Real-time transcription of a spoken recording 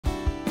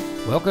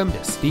Welcome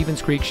to Stevens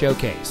Creek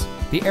Showcase,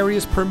 the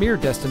area's premier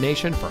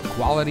destination for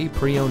quality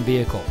pre-owned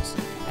vehicles.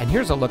 And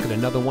here's a look at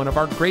another one of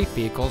our great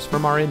vehicles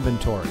from our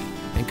inventory,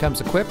 and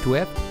comes equipped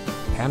with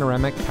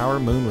panoramic power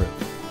moonroof,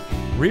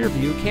 rear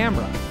view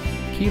camera,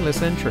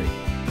 keyless entry,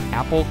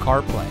 Apple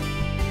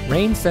CarPlay,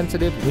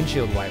 rain-sensitive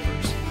windshield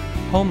wipers,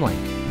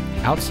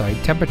 HomeLink,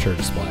 outside temperature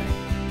display,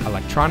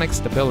 electronic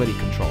stability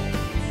control,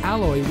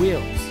 alloy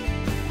wheels,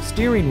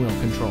 steering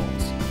wheel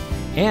controls,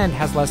 and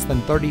has less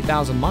than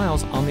 30,000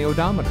 miles on the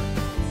odometer.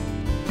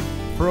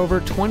 For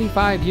over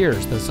 25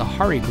 years, the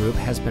Zahari Group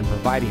has been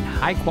providing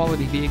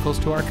high-quality vehicles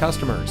to our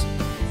customers.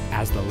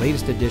 As the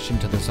latest addition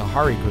to the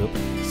Zahari Group,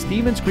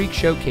 Stevens Creek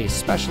Showcase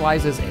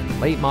specializes in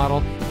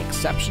late-model,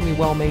 exceptionally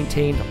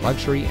well-maintained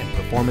luxury and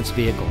performance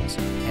vehicles,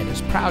 and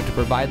is proud to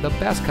provide the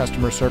best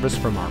customer service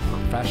from our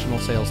professional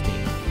sales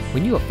team.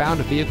 When you have found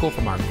a vehicle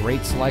from our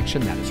great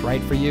selection that is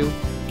right for you,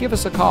 give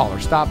us a call or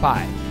stop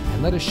by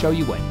and let us show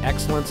you what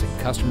excellence in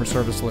customer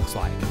service looks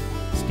like.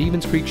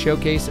 Stevens Creek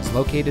Showcase is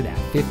located at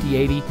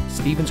 5080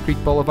 Stevens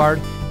Creek Boulevard,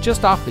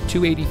 just off the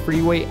 280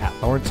 freeway at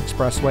Lawrence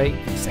Expressway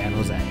in San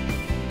Jose.